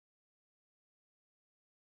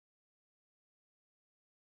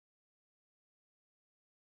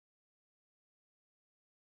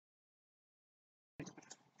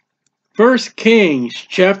1 Kings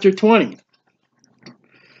chapter 20.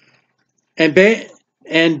 And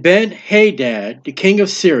Benhadad, the king of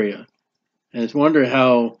Syria, and it's wonder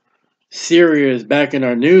how Syria is back in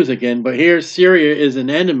our news again, but here Syria is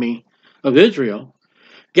an enemy of Israel,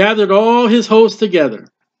 gathered all his hosts together.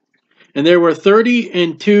 And there were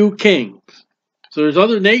 32 kings. So there's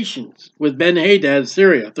other nations with Benhadad,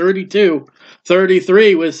 Syria, 32,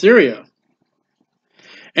 33 with Syria.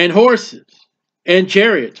 And horses and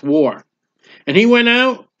chariots, war. And he went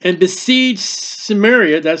out and besieged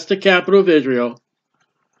Samaria, that's the capital of Israel,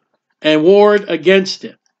 and warred against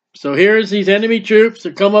it. So here's these enemy troops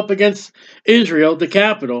that come up against Israel, the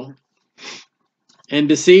capital, and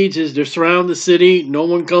besieges. They surround the city. No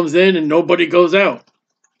one comes in and nobody goes out.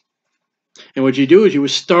 And what you do is you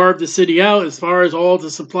would starve the city out as far as all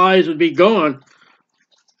the supplies would be gone.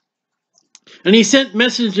 And he sent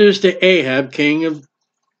messengers to Ahab, king of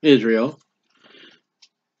Israel,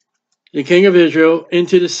 the king of Israel,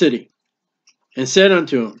 into the city, and said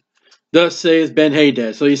unto him, Thus saith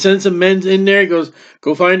Benhadad. So he sends some men in there. He goes,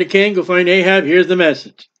 go find the king, go find Ahab. Here's the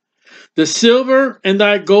message. The silver and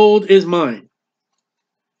thy gold is mine.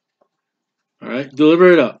 All right,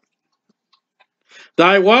 deliver it up.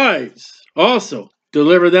 Thy wives also,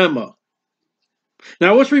 deliver them up.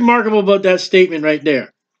 Now, what's remarkable about that statement right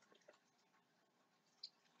there?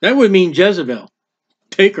 That would mean Jezebel.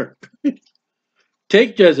 Take her.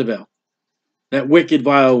 Take Jezebel, that wicked,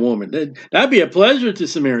 vile woman. That'd be a pleasure to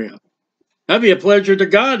Samaria. That'd be a pleasure to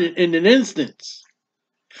God in an instance.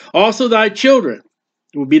 Also thy children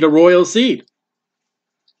will be the royal seed.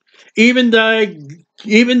 Even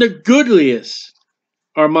the goodliest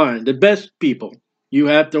are mine, the best people you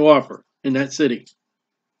have to offer in that city.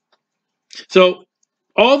 So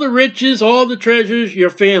all the riches, all the treasures, your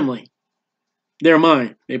family, they're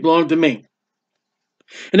mine. They belong to me.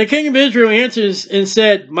 And the king of Israel answers and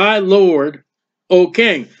said, My Lord, O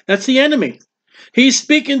king. That's the enemy. He's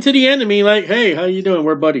speaking to the enemy like, hey, how you doing?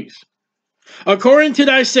 We're buddies. According to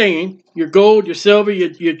thy saying, your gold, your silver,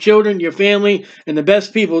 your children, your family, and the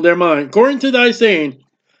best people, they're mine. According to thy saying,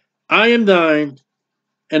 I am thine,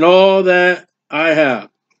 and all that I have.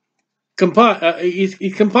 He's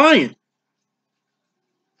complying.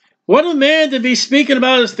 What a man to be speaking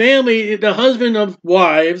about his family, the husband of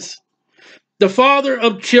wives, the father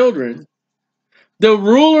of children, the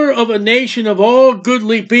ruler of a nation of all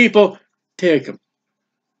goodly people. Take him.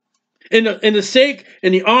 In the sake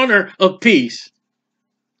and the honor of peace,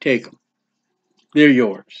 take them. They're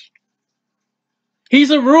yours.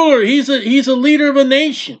 He's a ruler. He's a leader of a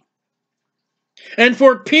nation. And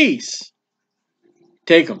for peace,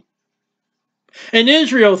 take them. And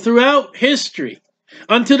Israel, throughout history,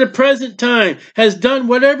 unto the present time, has done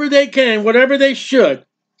whatever they can, whatever they should,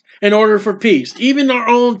 in order for peace. Even our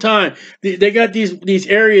own time, they got these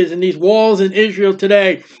areas and these walls in Israel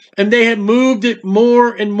today, and they have moved it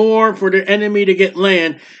more and more for their enemy to get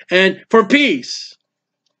land and for peace.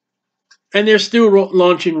 And they're still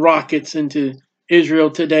launching rockets into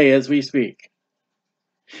Israel today as we speak.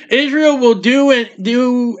 Israel will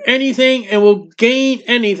do anything and will gain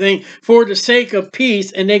anything for the sake of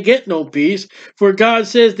peace, and they get no peace. For God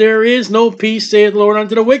says, there is no peace, saith the Lord,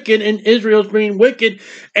 unto the wicked, and Israel's being wicked.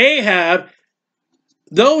 Ahab,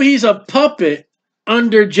 though he's a puppet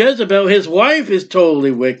under Jezebel, his wife is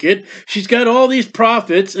totally wicked. She's got all these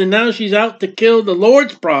prophets, and now she's out to kill the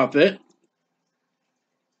Lord's prophet.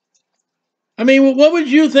 I mean, what would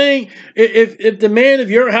you think if the man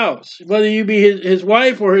of your house, whether you be his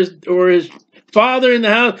wife or his father in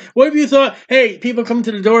the house, what if you thought, hey, people come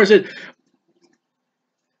to the door and said,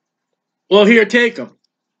 well, here, take them.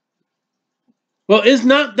 Well, is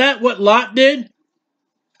not that what Lot did?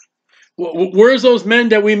 Where's those men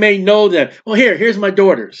that we may know them? Well, here's my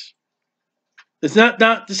daughters. It's not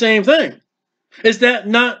the same thing. Is that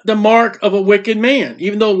not the mark of a wicked man?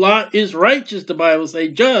 Even though Lot is righteous, the Bible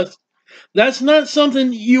says just, that's not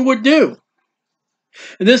something you would do.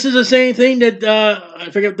 And this is the same thing that, I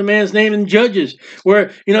forget the man's name in Judges,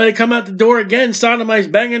 where, they come out the door again, sodomites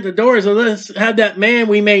banging at the door, so let's have that man,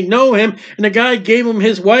 we may know him, and the guy gave him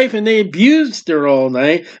his wife, and they abused her all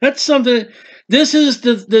night. That's something, this is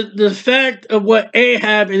the fact of what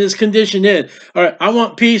Ahab and his condition is. All right, I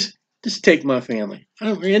want peace, just take my family.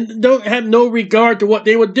 Don't have no regard to what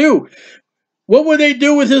they would do. What would they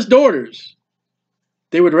do with his daughters?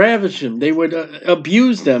 They would ravage them. They would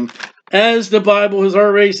abuse them, as the Bible has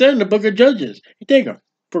already said in the book of Judges. You take them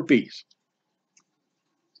for peace.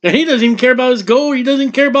 And he doesn't even care about his gold. He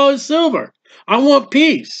doesn't care about his silver. I want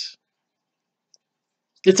peace.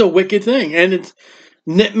 It's a wicked thing. And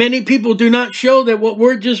Many people do not show that what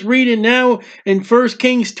we're just reading now in 1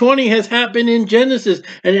 Kings 20 has happened in Genesis,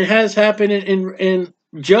 and it has happened in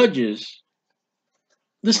Judges.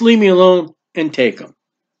 Just leave me alone and take them.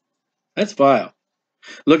 That's vile.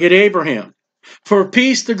 Look at Abraham. For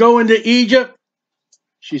peace to go into Egypt,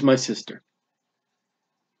 she's my sister.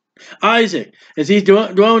 Isaac, as he's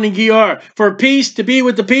dwelling in Gerar, for peace to be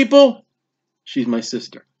with the people, she's my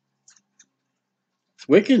sister. It's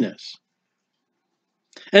wickedness.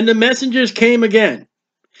 And the messengers came again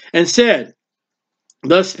and said,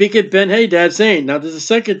 thus speaketh Benhadad, saying, now this is the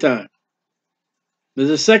second time. There's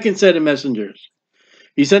a second set of messengers.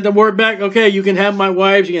 He sent the word back, okay, you can have my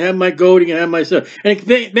wives, you can have my goat, you can have my son. And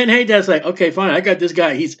Benhadad's like, okay, fine, I got this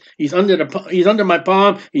guy. He's under my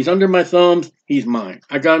palm, he's under my thumbs, he's mine.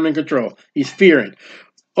 I got him in control. He's fearing.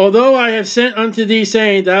 Although I have sent unto thee,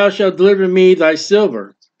 saying, thou shalt deliver me thy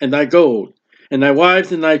silver and thy gold, and thy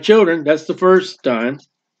wives and thy children, that's the first time.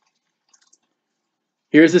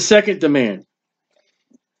 Here's the second demand.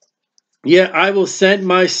 Yet I will send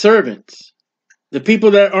my servants, the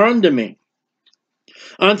people that are under me,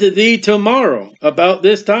 unto thee tomorrow about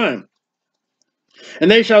this time.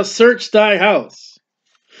 And they shall search thy house,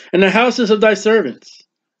 and the houses of thy servants.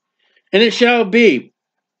 And it shall be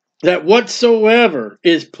that whatsoever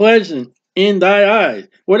is pleasant in thy eyes,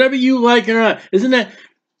 whatever you like in your eye, isn't that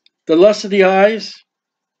the lust of the eyes?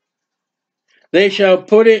 They shall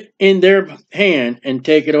put it in their hand and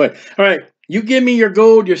take it away. All right, you give me your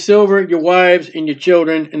gold, your silver, your wives, and your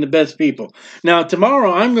children, and the best people. Now,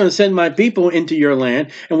 tomorrow I'm going to send my people into your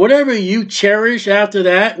land, and whatever you cherish after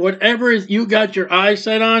that, whatever you got your eyes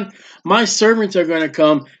set on, my servants are going to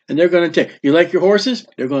come, and they're going to take. You like your horses?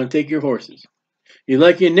 They're going to take your horses. You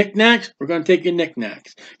like your knickknacks? We're going to take your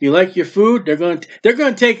knickknacks. You like your food? They're going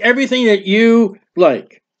to take everything that you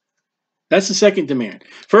like. That's the second demand.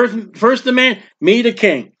 First demand, me the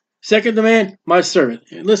king. Second demand, my servant.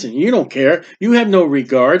 Listen, you don't care. You have no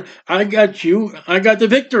regard. I got you. I got the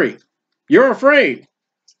victory. You're afraid.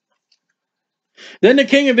 Then the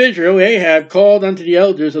king of Israel, Ahab, called unto the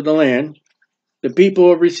elders of the land, the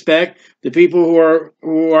people of respect, the people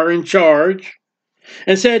who are in charge,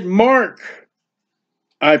 and said, mark,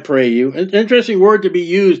 I pray you. An interesting word to be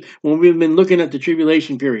used when we've been looking at the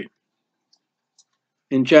tribulation period.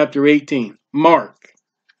 In chapter 18, mark.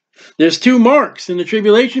 There's two marks in the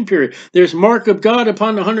tribulation period. There's mark of God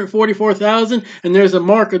upon the 144,000, and there's a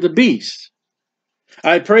mark of the beast.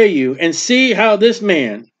 I pray you, and see how this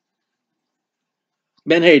man,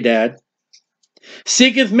 Benhadad,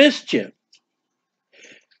 seeketh mischief.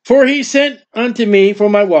 For he sent unto me for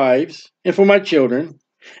my wives, and for my children,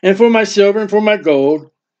 and for my silver, and for my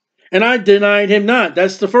gold, and I denied him not.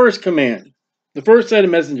 That's the first command, the first set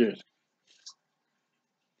of messengers.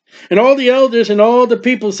 And all the elders and all the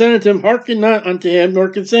people said unto him, hearken not unto him, nor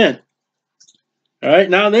consent. All right,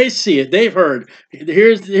 now they see it. They've heard.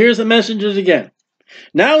 Here's the messengers again.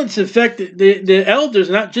 Now it's affected the elders,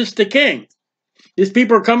 not just the king. These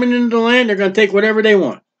people are coming into the land. They're going to take whatever they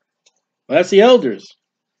want. Well, that's the elders.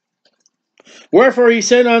 Wherefore he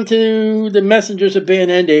said unto the messengers of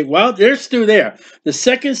Benhadad, well, they're still there. The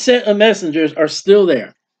second set of messengers are still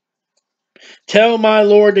there. Tell my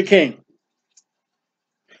lord the king,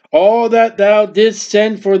 all that thou didst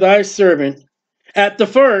send for thy servant at the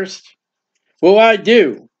first will I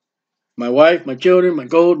do. My wife, my children, my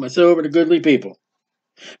gold, my silver, the goodly people.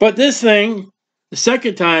 But this thing, the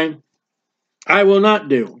second time, I will not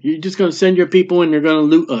do. You're just going to send your people and they're going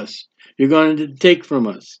to loot us. You're going to take from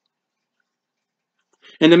us.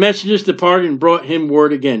 And the messengers departed and brought him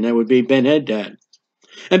word again. That would be Benhadad.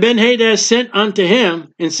 And Benhadad sent unto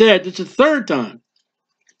him and said, it's the third time,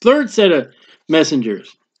 third set of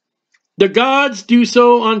messengers. The gods do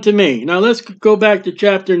so unto me. Now let's go back to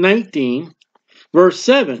chapter 19, verse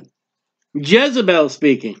 7. Jezebel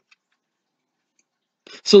speaking.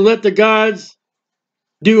 So let the gods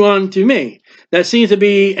do unto me. That seems to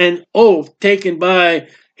be an oath taken by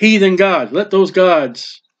heathen gods. Let those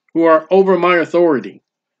gods who are over my authority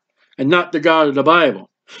and not the God of the Bible.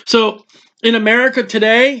 So in America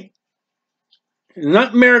today,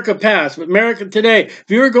 not America past, but America today, if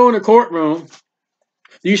you were going to courtroom,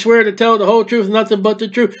 you swear to tell the whole truth, nothing but the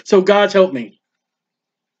truth. So God's help me.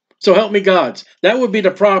 So help me gods. That would be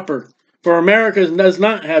the proper. For America does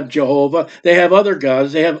not have Jehovah. They have other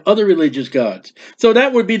gods. They have other religious gods. So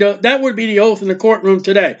that would be the oath in the courtroom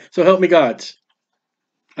today. So help me gods.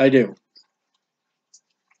 I do.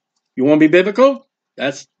 You want to be biblical?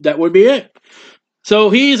 That would be it.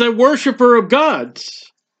 So he's a worshiper of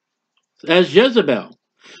gods, as Jezebel.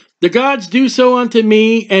 The gods do so unto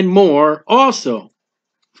me and more also.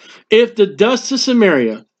 If the dust of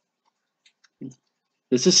Samaria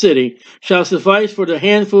this is city, shall suffice for the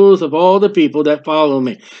handfuls of all the people that follow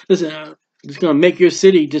me. Listen, I'm just going to make your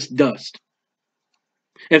city just dust.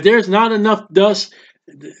 If there's not enough dust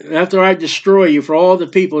after I destroy you for all the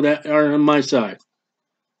people that are on my side,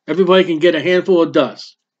 everybody can get a handful of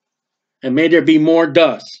dust. And may there be more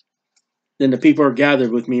dust than the people are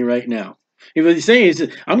gathered with me right now. What he's saying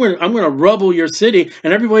is, I'm going to rubble your city,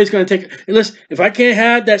 and everybody's going to take. Listen, if I can't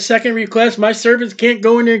have that second request, my servants can't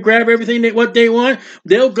go in there and grab everything what they want.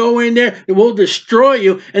 They'll go in there, and we'll destroy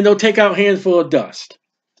you, and they'll take out a handful of dust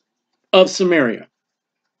of Samaria.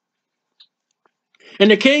 And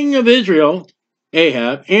the king of Israel,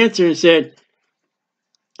 Ahab, answered and said,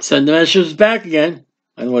 send the messengers back again.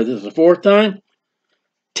 I don't know, this is the fourth time.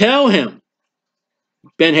 Tell him,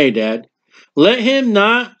 Benhadad, let him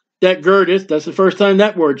not that girdeth, that's the first time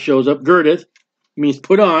that word shows up, girdeth, means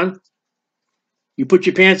put on. You put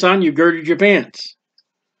your pants on, you girded your pants.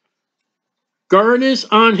 Garnish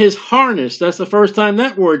on his harness, that's the first time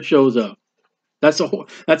that word shows up. That's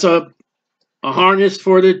a harness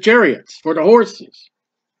for the chariots, for the horses.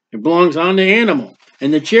 It belongs on the animal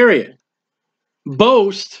and the chariot.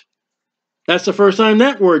 Boast, that's the first time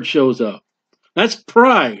that word shows up. That's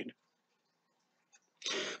pride.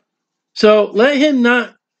 So let him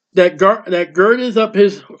not that girdeth up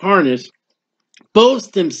his harness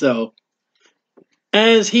boast himself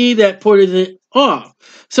as he that putteth it off.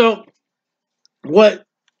 So what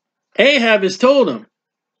Ahab has told him,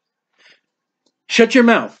 shut your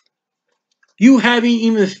mouth. You haven't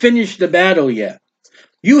even finished the battle yet.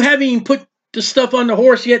 You haven't even put the stuff on the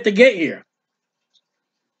horse yet to get here.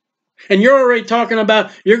 And you're already talking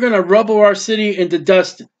about you're going to rubble our city into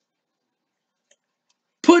dust.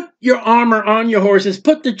 Put your armor on your horses.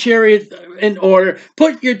 Put the chariot in order.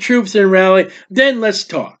 Put your troops in rally. Then let's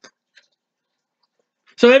talk.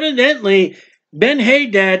 So evidently,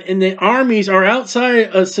 Benhadad and the armies are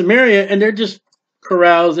outside of Samaria, and they're just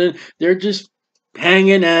carousing. They're just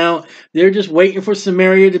hanging out. They're just waiting for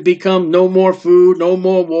Samaria to become no more food, no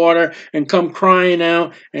more water, and come crying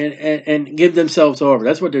out and give themselves over.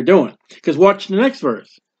 That's what they're doing. Because watch the next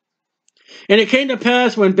verse. And it came to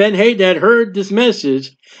pass when Benhadad heard this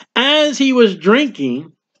message, as he was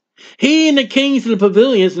drinking, he and the kings of the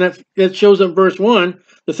pavilions, and that shows up verse 1,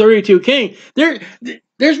 the 32 king,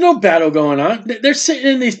 there's no battle going on. They're sitting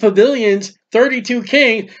in these pavilions, 32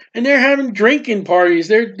 kings, and they're having drinking parties.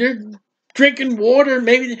 They're drinking water,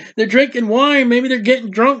 maybe they're drinking wine, maybe they're getting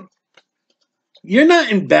drunk. You're not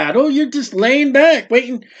in battle. You're just laying back,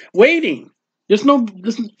 waiting. There's no.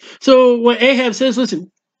 So what Ahab says,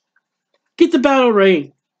 listen, get the battle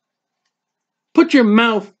ready. Put your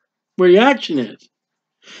mouth where the action is.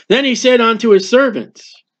 Then he said unto his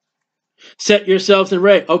servants, set yourselves in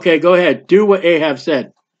array. Okay, go ahead. Do what Ahab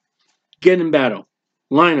said. Get in battle.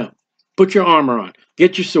 Line up. Put your armor on.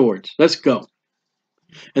 Get your swords. Let's go.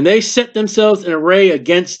 And they set themselves in array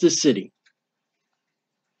against the city.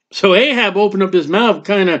 So Ahab opened up his mouth,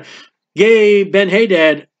 kind of gave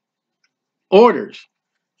Benhadad orders.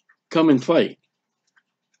 Come and fight.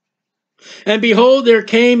 And behold, there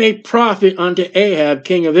came a prophet unto Ahab,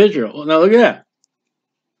 king of Israel. Now look at that.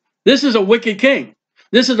 This is a wicked king.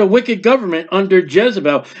 This is a wicked government under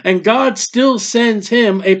Jezebel. And God still sends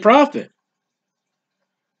him a prophet.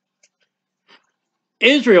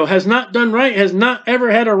 Israel has not done right, has not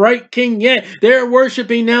ever had a right king yet. They're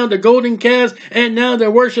worshiping now the golden calves, and now they're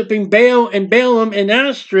worshiping Baal and Balaam and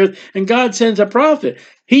Ashtoreth, and God sends a prophet.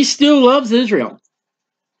 He still loves Israel.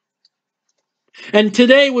 And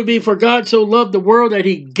today would be, for God so loved the world that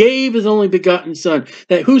he gave his only begotten son,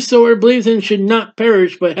 that whosoever believes in him should not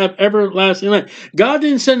perish, but have everlasting life. God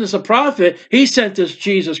didn't send us a prophet, he sent us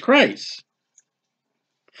Jesus Christ.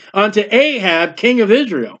 Unto Ahab, king of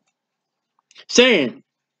Israel, saying,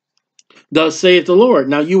 thus saith the Lord.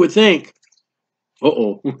 Now you would think,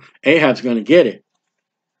 Ahab's going to get it.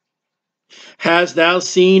 Hast thou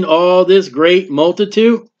seen all this great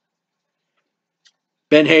multitude?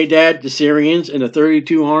 Benhadad, the Syrians, and the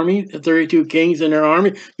 32 army, the 32 kings in their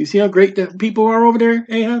army. You see how great the people are over there,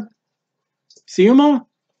 Ahab? See them all?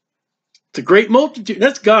 It's a great multitude.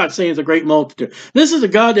 That's God saying it's a great multitude. This is a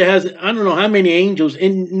God that has, I don't know how many angels,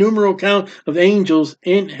 innumerable count of angels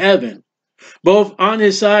in heaven, both on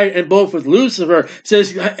his side and both with Lucifer.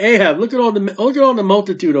 Says, Ahab, look at all the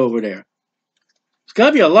multitude over there. It's got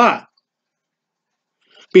to be a lot.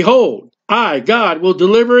 Behold, I, God, will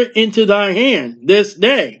deliver it into thy hand this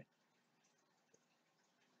day.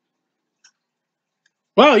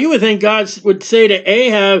 Wow, you would think God would say to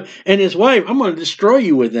Ahab and his wife, I'm going to destroy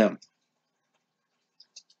you with them.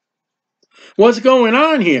 What's going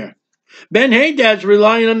on here? Benhadad's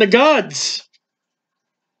relying on the gods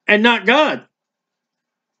and not God.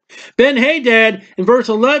 Benhadad in verse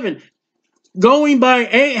 11, going by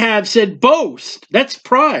Ahab, said, boast. That's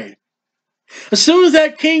pride. As soon as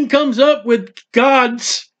that king comes up with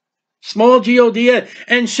God's small G-O-D,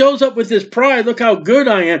 and shows up with this pride, look how good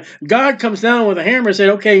I am, God comes down with a hammer and said,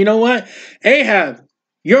 okay, you know what? Ahab,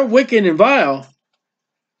 you're wicked and vile.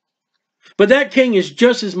 But that king is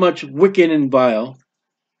just as much wicked and vile.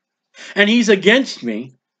 And he's against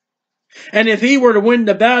me. And if he were to win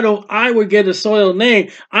the battle, I would get a soiled name.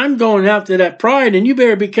 I'm going after that pride, and you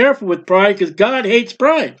better be careful with pride because God hates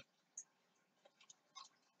pride.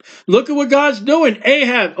 Look at what God's doing.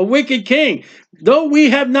 Ahab, a wicked king. Though we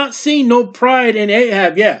have not seen no pride in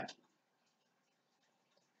Ahab yet.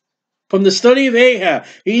 From the study of Ahab,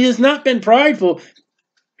 he has not been prideful.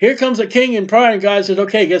 Here comes a king in pride, and God says,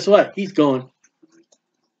 okay, guess what? He's gone.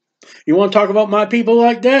 You want to talk about my people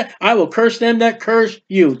like that? I will curse them that curse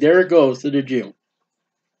you. There it goes to the Jew.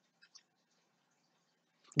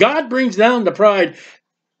 God brings down the pride.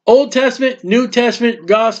 Old Testament, New Testament,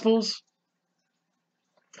 Gospels.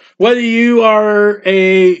 Whether you are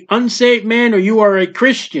a unsaved man or you are a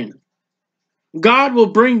Christian, God will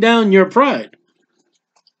bring down your pride.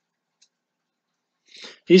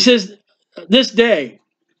 He says, this day,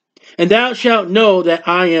 and thou shalt know that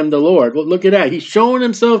I am the Lord. Well, look at that. He's showing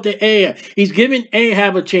himself to Ahab. He's giving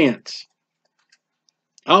Ahab a chance.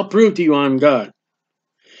 I'll prove to you I'm God.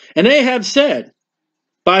 And Ahab said,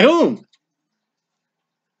 by whom?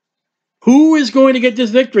 Who is going to get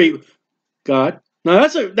this victory? God. Now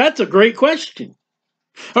that's a great question.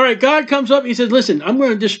 All right, God comes up. He says, listen, I'm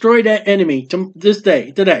going to destroy that enemy this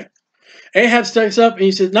day, today. Ahab steps up and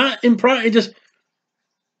he says, not in pride, just,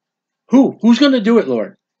 who? Who's going to do it,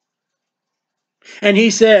 Lord? And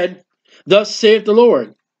he said, thus saith the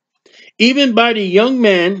Lord, even by the young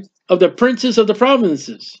men of the princes of the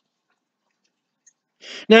provinces.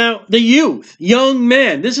 Now, the youth, young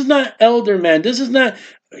men, this is not elder men. This is not,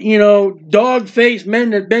 dog-faced men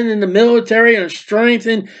that have been in the military and are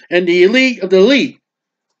strengthened and the elite of the elite.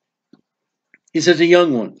 He says the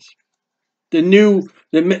young ones. The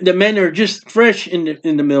men are just fresh in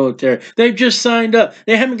the military. They've just signed up.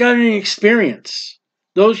 They haven't got any experience.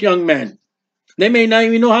 Those young men. They may not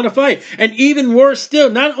even know how to fight. And even worse still,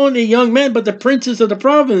 not only young men, but the princes of the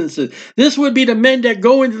provinces. This would be the men that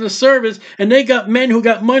go into the service, and they got men who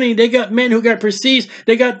got money. They got men who got prestige.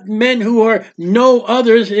 They got men who know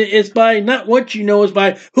others. It's by not what you know, it's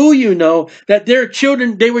by who you know, that their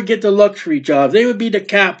children, they would get the luxury jobs. They would be the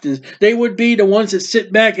captains. They would be the ones that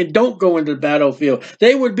sit back and don't go into the battlefield.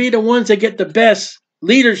 They would be the ones that get the best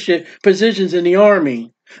leadership positions in the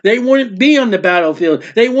army. They wouldn't be on the battlefield.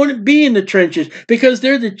 They wouldn't be in the trenches because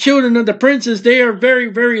they're the children of the princes. They are very,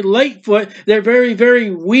 very lightfoot. They're very,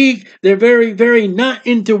 very weak. They're very, very not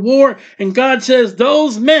into war. And God says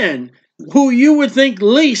those men who you would think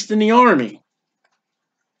least in the army,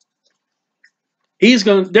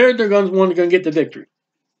 they're the ones going to get the victory.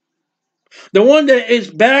 The one that is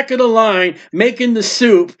back of the line making the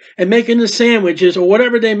soup and making the sandwiches or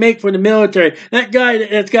whatever they make for the military. That guy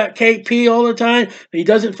that's got KP all the time, he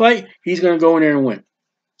doesn't fight, he's going to go in there and win.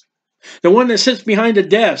 The one that sits behind the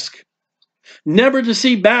desk, never to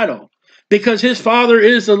see battle, because his father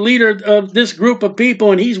is the leader of this group of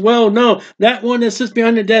people and he's well known. That one that sits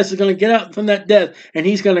behind the desk is going to get out from that desk and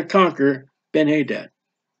he's going to conquer Benhadad.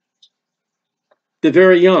 The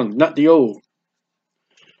very young, not the old.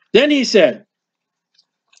 Then he said,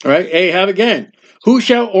 all right, Ahab again, who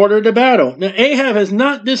shall order the battle? Now, Ahab has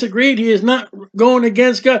not disagreed. He is not going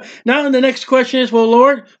against God. Now, the next question is, well,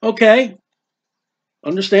 Lord, okay,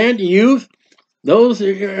 understand, youth, those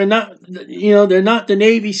are not, they're not the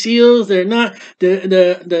Navy SEALs. They're not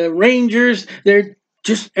the Rangers. They're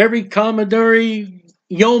just every commodore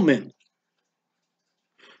yeoman.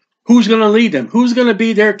 Who's going to lead them? Who's going to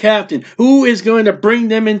be their captain? Who is going to bring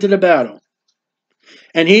them into the battle?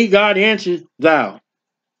 And God answered, thou.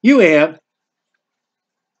 You have.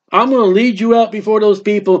 I'm going to lead you out before those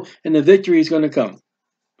people, and the victory is going to come.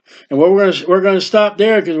 And we're going to stop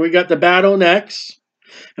there because we got the battle next,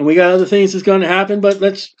 and we got other things that's going to happen. But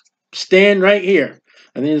let's stand right here.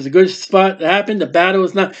 I think it's a good spot to happen. The battle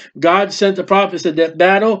is not. God sent the prophet, said that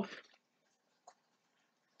battle.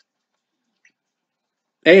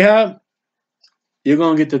 Ahab, you're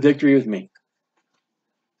going to get the victory with me.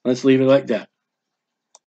 Let's leave it like that.